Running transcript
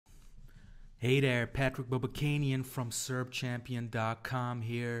Hey there, Patrick Bobakanian from SERBChampion.com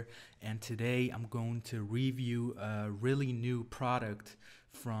here, and today I'm going to review a really new product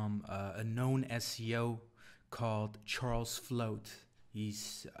from a known SEO called Charles Floate.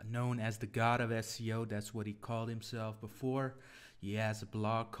 He's known as the god of SEO, that's what he called himself before. He has a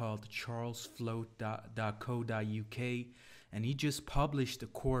blog called charlesfloate.co.uk, and he just published a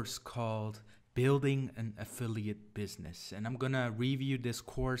course called Building an Affiliate Business. And I'm going to review this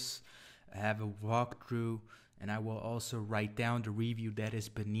course. I have a walkthrough, and I will also write down the review that is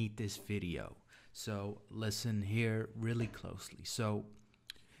beneath this video. So listen here really closely. So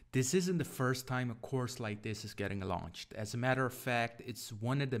this isn't the first time a course like this is getting launched. As a matter of fact, it's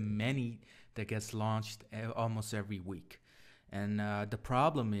one of the many that gets launched almost every week. And the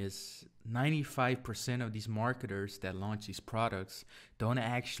problem is 95% of these marketers that launch these products don't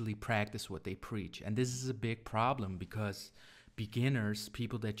actually practice what they preach. And this is a big problem because beginners,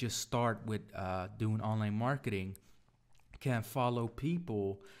 people that just start with doing online marketing, can follow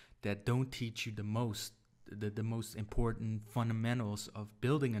people that don't teach you the most important fundamentals of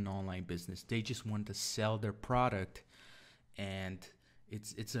building an online business. They just want to sell their product, and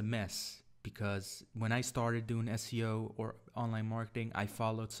it's a mess. Because when I started doing SEO or online marketing, I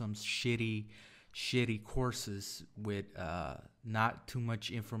followed some shitty courses with not too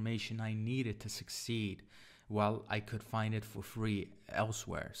much information I needed to succeed, while I could find it for free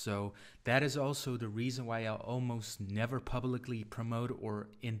elsewhere. So that is also the reason why I almost never publicly promote or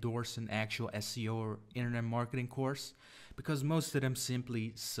endorse an actual SEO or internet marketing course, because most of them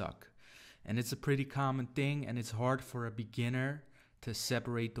simply suck. And it's a pretty common thing, and it's hard for a beginner to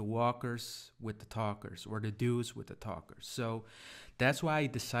separate the walkers with the talkers, or the do's with the talkers. So that's why I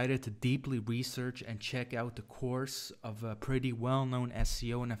decided to deeply research and check out the course of a pretty well-known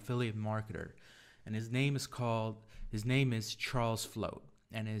SEO and affiliate marketer. And his name is Charles Floate,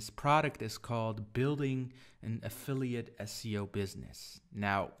 and his product is called Building an Affiliate SEO Business.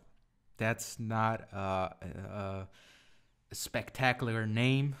 Now, that's not a spectacular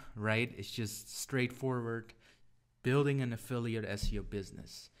name, right? It's just straightforward. Building an affiliate SEO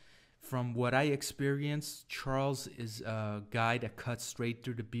business. From what I experienced, Charles is a guy that cuts straight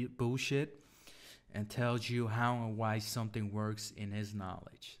through the bullshit and tells you how and why something works in his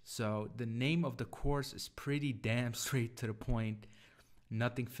knowledge. So the name of the course is pretty damn straight to the point,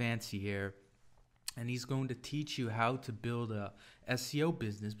 nothing fancy here. And he's going to teach you how to build a SEO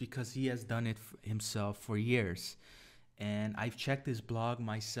business because he has done it himself for years. And I've checked his blog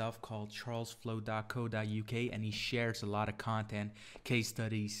myself called charlesflow.co.uk, and he shares a lot of content, case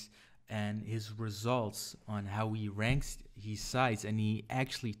studies, and his results on how he ranks his sites, and he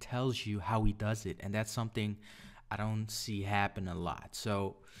actually tells you how he does it. And that's something I don't see happen a lot.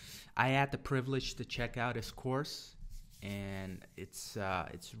 So I had the privilege to check out his course, and it's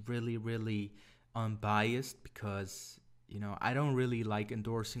really, really unbiased because, I don't really like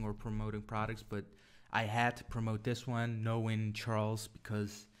endorsing or promoting products, but I had to promote this one knowing Charles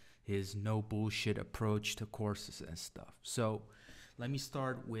because his no bullshit approach to courses and stuff. So let me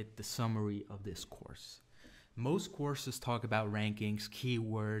start with the summary of this course. Most courses talk about rankings,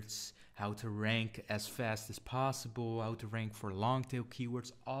 keywords, how to rank as fast as possible, how to rank for long tail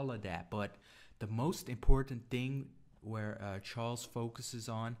keywords, all of that. But the most important thing where Charles focuses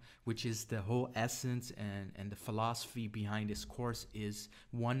on, which is the whole essence and the philosophy behind this course, is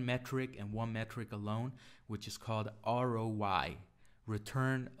one metric and one metric alone, which is called ROI,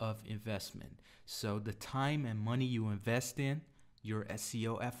 return of investment. So the time and money you invest in your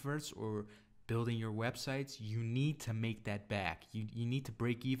SEO efforts or building your websites, you need to make that back. You need to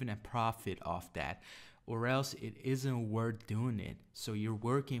break even and profit off that, or else it isn't worth doing it. So you're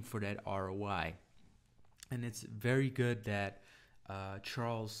working for that ROI. And it's very good that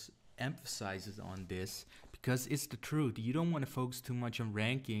Charles emphasizes on this because it's the truth. You don't want to focus too much on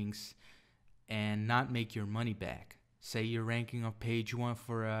rankings and not make your money back. Say you're ranking on page 1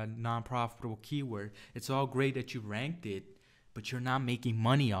 for a non-profitable keyword. It's all great that you ranked it, but you're not making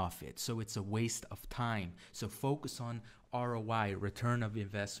money off it. So it's a waste of time. So focus on ROI, return of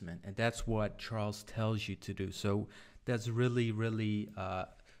investment. And that's what Charles tells you to do. So that's really, really a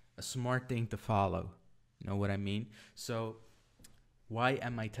smart thing to follow. You know what I mean? So why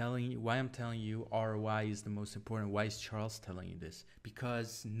I'm telling you ROI is the most important? Why is Charles telling you this?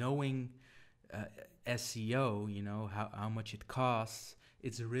 Because knowing SEO, how much it costs,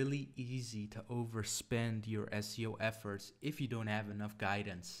 it's really easy to overspend your SEO efforts if you don't have enough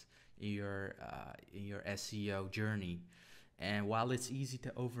guidance in your SEO journey. And while it's easy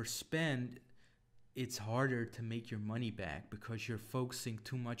to overspend, it's harder to make your money back because you're focusing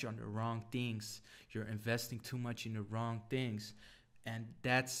too much on the wrong things. You're investing too much in the wrong things. And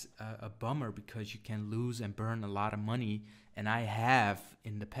that's a bummer because you can lose and burn a lot of money. And I have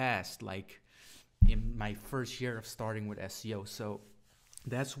in the past, like in my first year of starting with SEO. So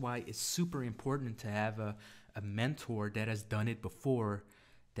that's why it's super important to have a mentor that has done it before,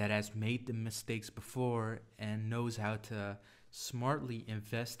 that has made the mistakes before, and knows how to smartly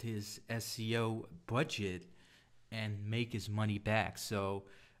invest his SEO budget and make his money back. So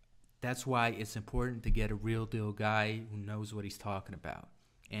that's why it's important to get a real deal guy who knows what he's talking about.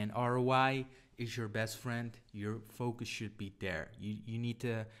 And ROI is your best friend. Your focus should be there. You need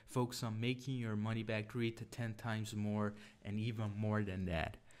to focus on making your money back 3 to 10 times more, and even more than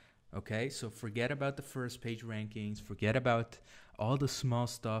that. Okay, so forget about the first page rankings, forget about all the small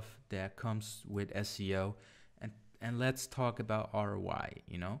stuff that comes with SEO, and let's talk about ROI.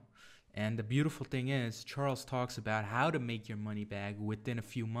 And the beautiful thing is, Charles talks about how to make your money back within a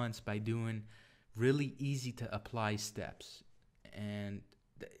few months by doing really easy to apply steps. And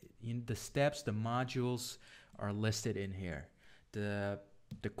the steps, the modules are listed in here. The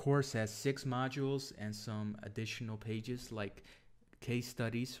course has 6 modules and some additional pages like case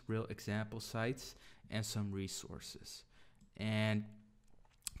studies, real example sites, and some resources. And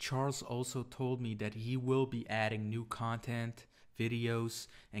Charles also told me that he will be adding new content, videos,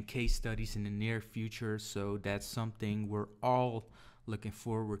 and case studies in the near future. So that's something we're all looking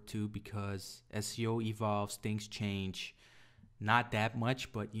forward to, because SEO evolves, things change. Not that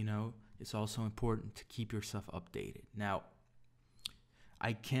much, but it's also important to keep yourself updated. Now,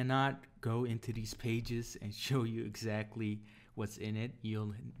 I cannot go into these pages and show you exactly what's in it.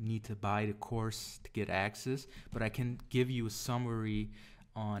 You'll need to buy the course to get access, but I can give you a summary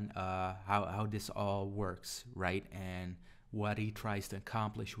on how this all works, right? And what he tries to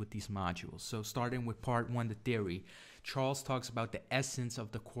accomplish with these modules. So starting with part 1, the theory, Charles talks about the essence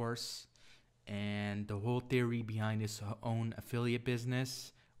of the course and the whole theory behind his own affiliate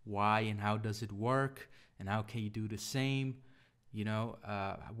business. Why and how does it work, and how can you do the same?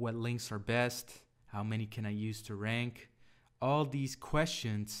 What links are best? How many can I use to rank? All these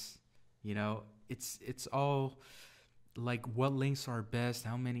questions, it's all like, what links are best?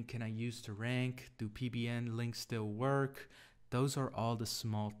 How many can I use to rank? Do PBN links still work? Those are all the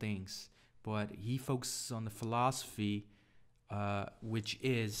small things. But he focuses on the philosophy, which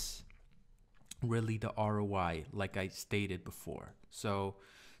is really the ROI, like I stated before. So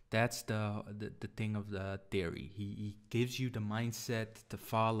that's the thing of the theory. He gives you the mindset to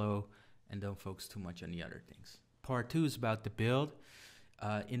follow, and don't focus too much on the other things. Part 2 is about the build.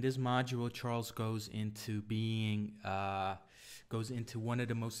 In this module, Charles goes into one of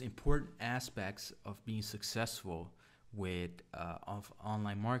the most important aspects of being successful with of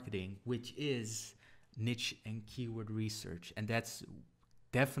online marketing, which is niche and keyword research. And that's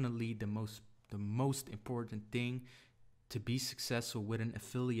definitely the most important thing to be successful with an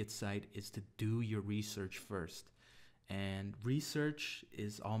affiliate site, is to do your research first. And research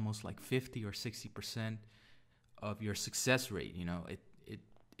is almost like 50 or 60% of your success rate.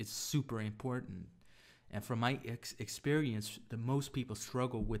 It's super important. And from my experience, the most people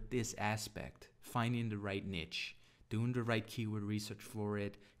struggle with this aspect: finding the right niche, doing the right keyword research for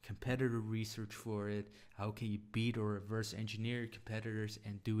it, competitor research for it. How can you beat or reverse engineer your competitors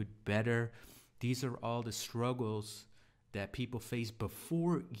and do it better? These are all the struggles that people face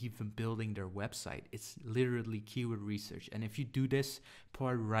before even building their website. It's literally keyword research. And if you do this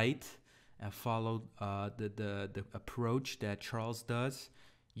part right and follow the approach that Charles does,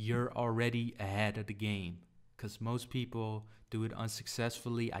 you're already ahead of the game, because most people do it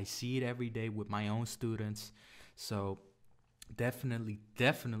unsuccessfully. I see it every day with my own students. So definitely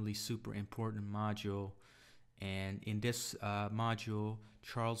super important module. And in this module,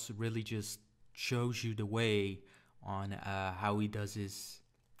 Charles really just shows you the way on how he does his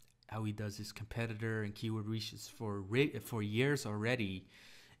competitor and keyword research for years already.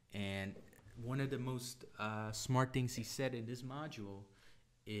 And one of the most smart things he said in this module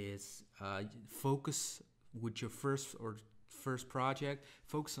is focus with your first project.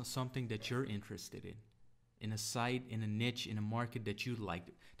 Focus on something that you're interested in a site, in a niche, in a market that you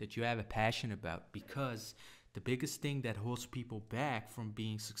like, that you have a passion about. Because the biggest thing that holds people back from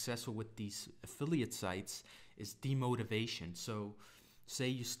being successful with these affiliate sites is demotivation. So say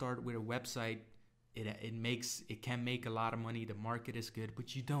you start with a website, it can make a lot of money, the market is good,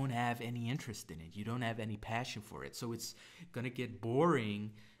 but you don't have any interest in it, you don't have any passion for it. So it's gonna get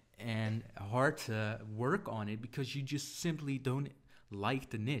boring and hard to work on it because you just simply don't like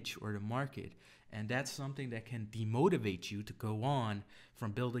the niche or the market. And that's something that can demotivate you to go on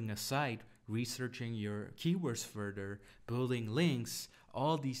from building a site researching your keywords further, building links,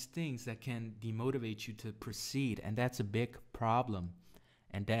 all these things that can demotivate you to proceed. And that's a big problem.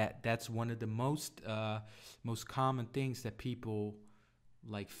 And that's one of the most common things that people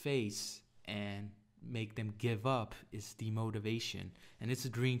like face and make them give up is demotivation, and it's a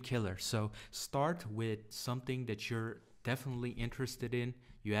dream killer. So start with something that you're definitely interested in,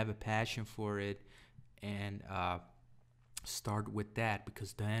 you have a passion for it, and start with that,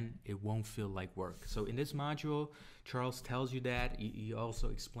 because then it won't feel like work. So in this module, Charles tells you that. He also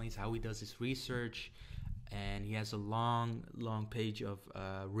explains how he does his research, and he has a long page of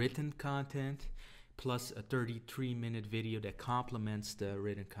written content plus a 33-minute video that complements the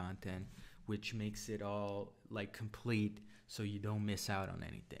written content, which makes it all like complete so you don't miss out on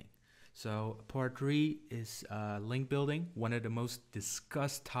anything. So part 3 is link building, one of the most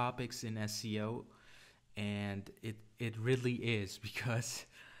discussed topics in SEO, and it really is, because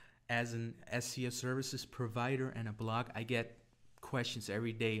as an SEO services provider and a blog, I get questions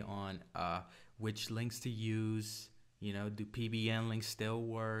every day on which links to use. You know, do PBN links still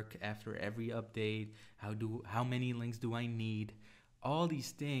work after every update? How many links do I need? All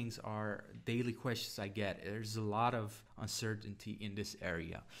these things are daily questions I get. There's a lot of uncertainty in this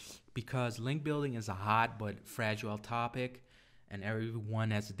area because link building is a hot but fragile topic, and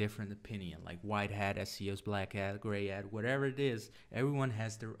everyone has a different opinion, like white hat SEOs, black hat, gray hat, whatever it is. Everyone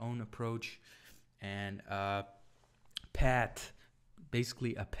has their own approach and path,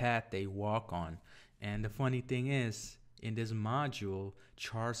 basically a path they walk on. And the funny thing is, in this module,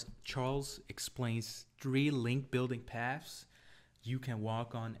 Charles explains 3 link building paths you can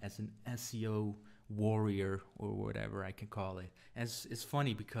walk on as an SEO warrior, or whatever I can call it. And it's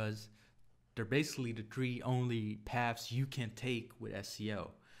funny because they're basically the 3 only paths you can take with SEO.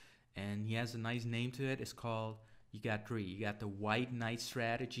 And he has a nice name to it. It's called, you got 3. You got the White Knight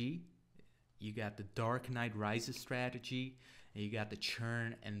strategy, you got the Dark Knight Rises strategy, and you got the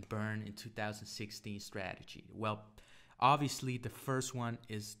churn and burn in 2016 strategy. Well, obviously the first one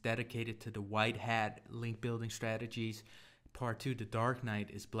is dedicated to the white hat link building strategies. Part 2, the Dark Knight,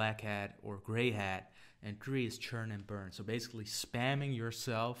 is black hat or gray hat, and 3 is churn and burn. So basically spamming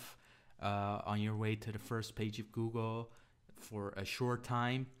yourself on your way to the first page of Google for a short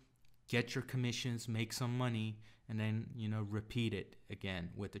time, get your commissions, make some money, and then, you know, repeat it again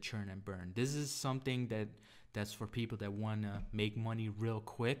with the churn and burn. This is something that's for people that want to make money real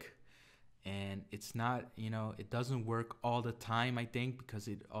quick. And it's not, you know, it doesn't work all the time, I think, because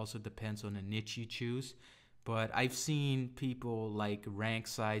it also depends on the niche you choose. But I've seen people like rank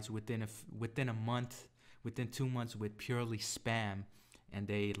sites within a month, within 2 months, with purely spam, and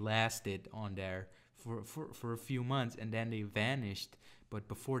they lasted on there for a few months, and then they vanished. But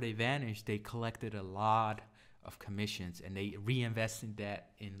before they vanished, they collected a lot of commissions, and they reinvested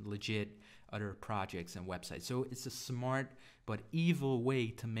that in legit other projects and websites. So it's a smart but evil way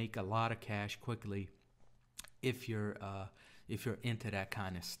to make a lot of cash quickly if you're into that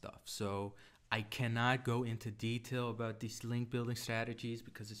kind of stuff. So I cannot go into detail about these link building strategies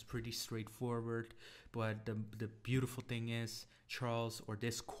because it's pretty straightforward. But the beautiful thing is, Charles, or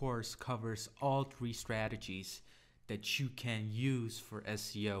this course, covers all 3 strategies that you can use for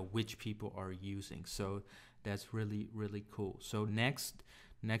SEO, which people are using. So that's really, really cool. So next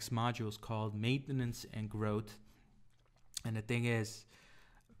module is called maintenance and growth. And the thing is,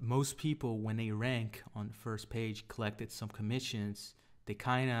 most people, when they rank on the first page, collected some commissions, they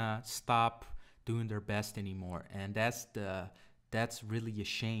kind of stop doing their best anymore. And that's really a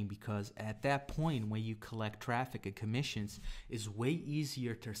shame, because at that point, when you collect traffic and commissions, it's way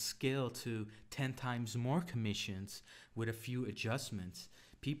easier to scale to 10 times more commissions with a few adjustments.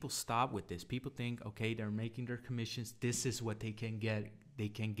 People stop with this. People think, okay, they're making their commissions, this is what they can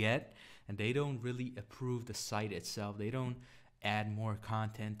get, and they don't really improve the site itself. They don't add more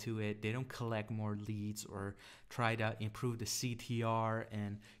content to it. They don't collect more leads or try to improve the CTR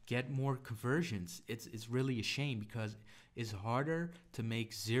and get more conversions. It's really a shame, because it's harder to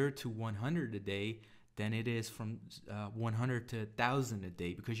make 0 to 100 a day than it is from 100 to 1,000 a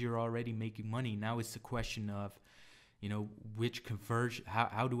day, because you're already making money. Now it's the question of, you know, which conversion,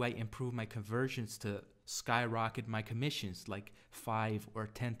 how do I improve my conversions to skyrocket my commissions like 5 or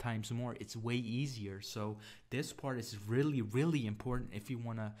 10 times more? It's way easier. So this part is really, really important if you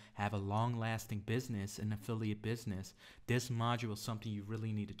want to have a long-lasting business, an affiliate business. This module is something you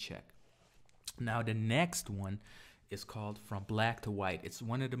really need to check. Now the next one is called From Black to White. It's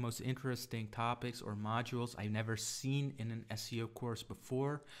one of the most interesting topics or modules I've never seen in an SEO course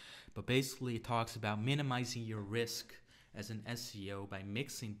before. But basically it talks about minimizing your risk as an SEO by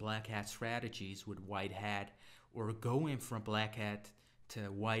mixing black hat strategies with white hat, or going from black hat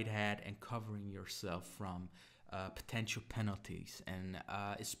to white hat and covering yourself from potential penalties. And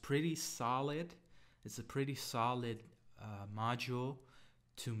it's pretty solid. It's a pretty solid module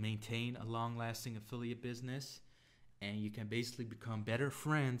to maintain a long-lasting affiliate business, and you can basically become better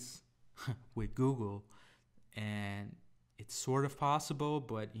friends with Google. And it's sort of possible,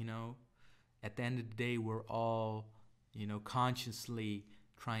 but at the end of the day, we're all consciously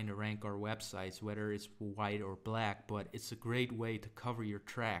trying to rank our websites, whether it's white or black. But it's a great way to cover your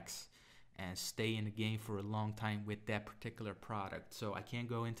tracks and stay in the game for a long time with that particular product. So I can't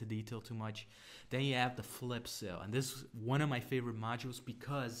go into detail too much. Then you have the flip sale, and this is one of my favorite modules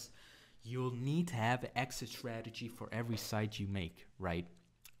because you'll need to have an exit strategy for every site you make, right?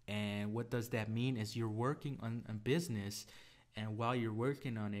 And what does that mean is you're working on a business, and while you're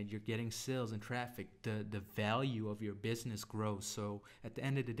working on it, you're getting sales and traffic. The value of your business grows. So at the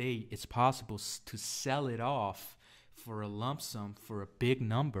end of the day, it's possible to sell it off for a lump sum, for a big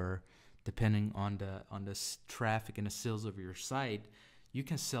number, depending on the traffic and the sales of your site. You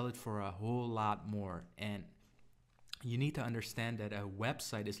can sell it for a whole lot more. And you need to understand that a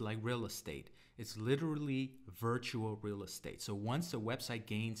website is like real estate. It's literally virtual real estate. So once a website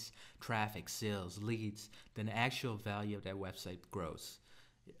gains traffic, sales, leads, then the actual value of that website grows.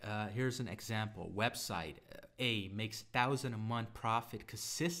 Here's an example. Website A makes $1,000 a month profit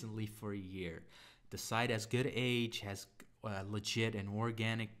consistently for a year. The site has good age, has legit and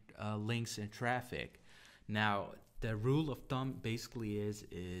organic links and traffic. Now, the rule of thumb basically is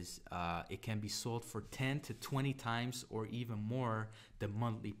it can be sold for 10 to 20 times or even more the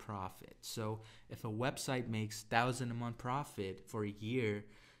monthly profit. So if a website makes $1,000 a month profit for a year,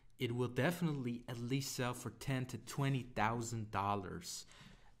 it will definitely at least sell for $10,000 to $20,000.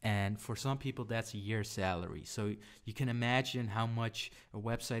 And for some people, that's a year's salary. So you can imagine how much a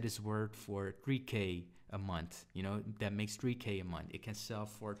website is worth for $3K a month. That makes $3K a month. It can sell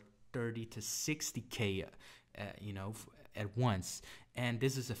for $30,000 to $60K at once. And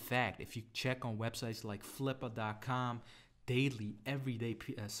this is a fact. If you check on websites like flippa.com, daily, every day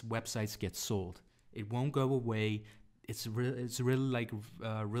websites get sold. It won't go away. It's really like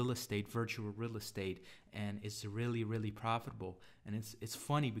real estate, virtual real estate, and it's really, really profitable. And it's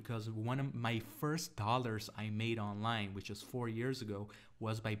funny because one of my first dollars I made online, which was 4 years ago,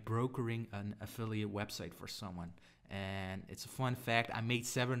 was by brokering an affiliate website for someone. And it's a fun fact. I made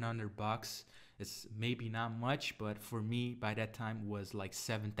 $700. It's maybe not much, but for me by that time was like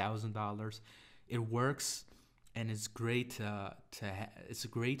 $7,000. It works, and it's great it's a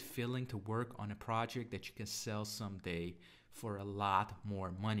great feeling to work on a project that you can sell someday for a lot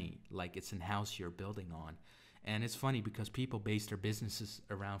more money, like it's a house you're building on. And it's funny because people base their businesses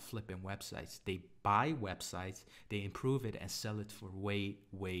around flipping websites. They buy websites, they improve it, and sell it for way,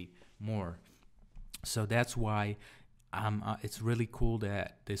 way more. So that's why it's really cool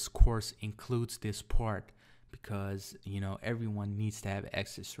that this course includes this part, because everyone needs to have an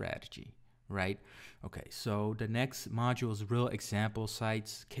exit strategy, right? Okay, so the next module is real example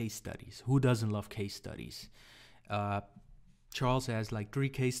sites, case studies. Who doesn't love case studies? Charles has like 3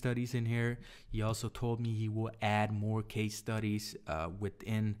 case studies in here. He also told me he will add more case studies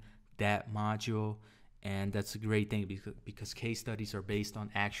within that module. And that's a great thing because case studies are based on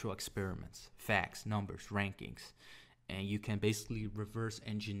actual experiments, facts, numbers, rankings. And you can basically reverse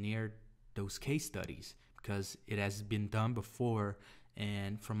engineer those case studies because it has been done before.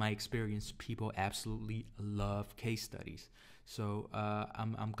 And from my experience, people absolutely love case studies. So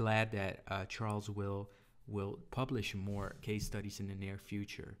I'm glad that Charles will publish more case studies in the near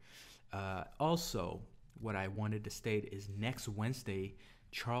future. Also, what I wanted to state is next Wednesday,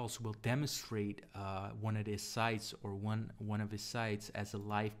 Charles will demonstrate one of his sites as a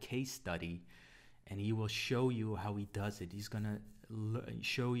live case study, and he will show you how he does it. He's gonna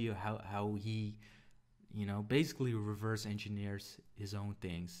show you how he, basically reverse engineers his own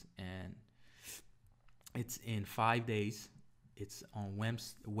things. And it's in 5 days. It's on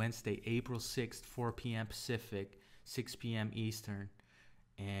Wednesday, April 6th, 4 p.m. Pacific, 6 p.m. Eastern.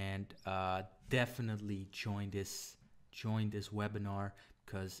 And definitely join this webinar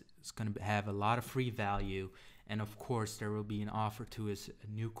because it's going to have a lot of free value. And of course, there will be an offer to his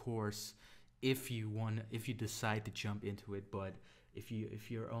new course if you decide to jump into it. But if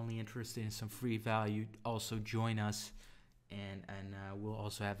you're only interested in some free value, also join us. And we'll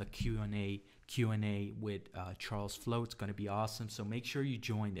also have a Q&A with Charles Floate. It's going to be awesome. So make sure you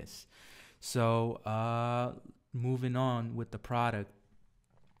join this. So moving on with the product,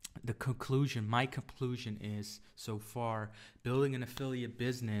 my conclusion is, so far, building an affiliate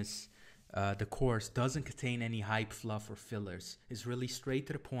business, the course doesn't contain any hype, fluff, or fillers. It's really straight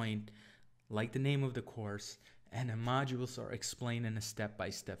to the point, like the name of the course, and the modules are explained in a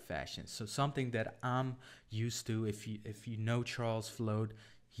step-by-step fashion. So something that I'm used to, if you know Charles Floate,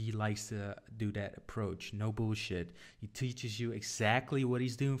 he likes to do that approach. No bullshit. He teaches you exactly what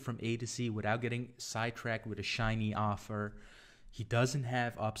he's doing from A to Z without getting sidetracked with a shiny offer. He doesn't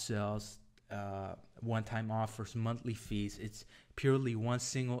have upsells, one-time offers, monthly fees. It's purely one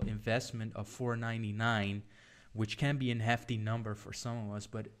single investment of $4.99, which can be a hefty number for some of us,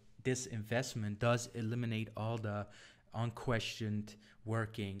 but this investment does eliminate all the unquestioned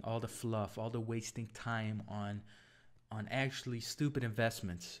working, all the fluff, all the wasting time on actually stupid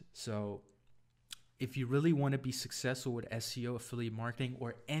investments. So if you really want to be successful with SEO, affiliate marketing,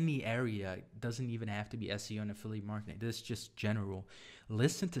 or any area, it doesn't even have to be SEO and affiliate marketing. This is just general.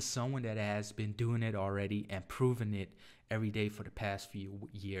 Listen to someone that has been doing it already and proven it every day for the past few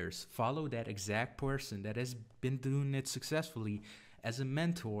years. Follow that exact person that has been doing it successfully as a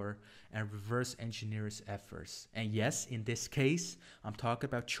mentor and reverse engineer his efforts. And yes, in this case, I'm talking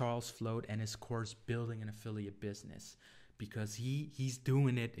about Charles Floate and his course, Building an Affiliate Business, because he's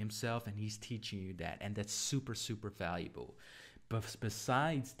doing it himself and he's teaching you that. And that's super, super valuable. But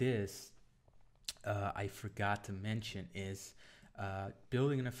besides this, I forgot to mention is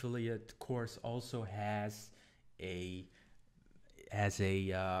Building an Affiliate course also has a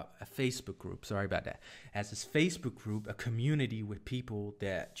Facebook group. Sorry about that. Has this Facebook group, a community with people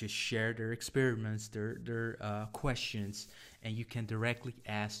that just share their experiments, their questions, and you can directly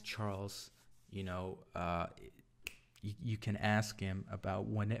ask Charles. You can ask him about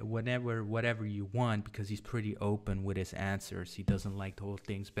whatever you want, because he's pretty open with his answers. He doesn't like to hold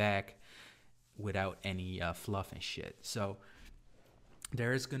things back without any fluff and shit. So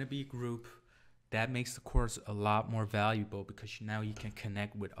there is going to be a group. That makes the course a lot more valuable, because now you can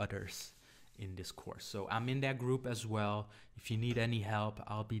connect with others in this course. So I'm in that group as well. If you need any help,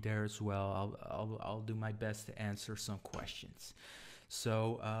 I'll be there as well. I'll do my best to answer some questions.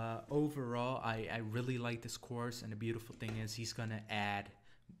 So overall, I really like this course, and the beautiful thing is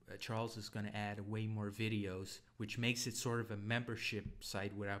Charles is gonna add way more videos, which makes it sort of a membership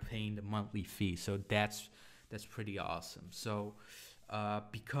site without paying the monthly fee. So that's pretty awesome. So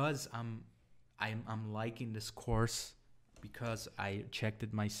because I'm liking this course, because I checked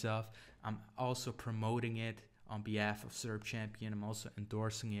it myself, I'm also promoting it on behalf of Serb Champion. I'm also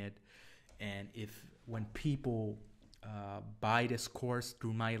endorsing it. And when people buy this course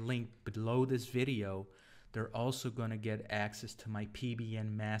through my link below this video, they're also going to get access to my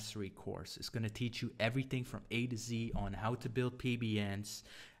PBN Mastery course. It's going to teach you everything from A to Z on how to build PBNs,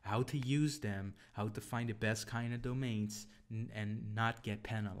 how to use them, how to find the best kind of domains and not get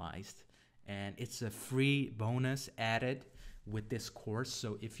penalized. And it's a free bonus added with this course.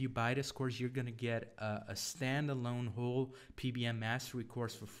 So if you buy this course, you're going to get a standalone whole PBM Mastery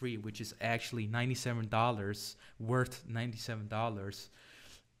course for free, which is actually $97, worth $97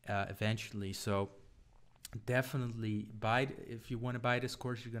 eventually. So definitely if you want to buy this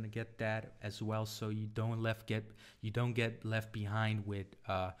course, you're going to get that as well, so you don't get left behind with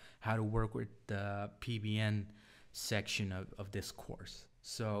how to work with the PBN section of this course.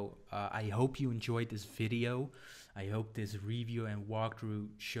 So I hope you enjoyed this video. I hope this review and walkthrough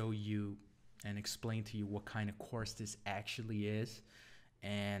show you and explain to you what kind of course this actually is.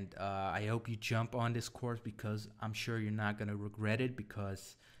 And I hope you jump on this course, because I'm sure you're not going to regret it,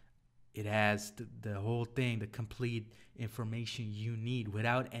 because it has the whole thing, the complete information you need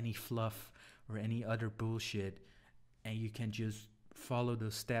without any fluff or any other bullshit. And you can just follow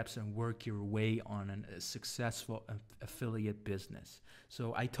those steps and work your way on a successful affiliate business.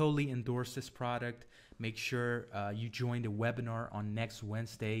 So I totally endorse this product. Make sure you join the webinar on next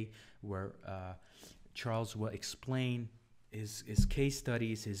Wednesday, where Charles will explain his case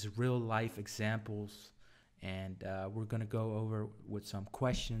studies, his real life examples, and we're going to go over with some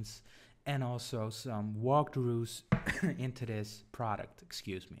questions and also some walkthroughs into this product,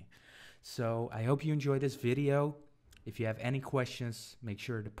 So I hope you enjoyed this video. If you have any questions, make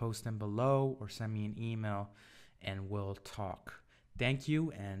sure to post them below or send me an email and we'll talk. Thank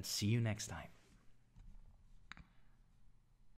you and see you next time.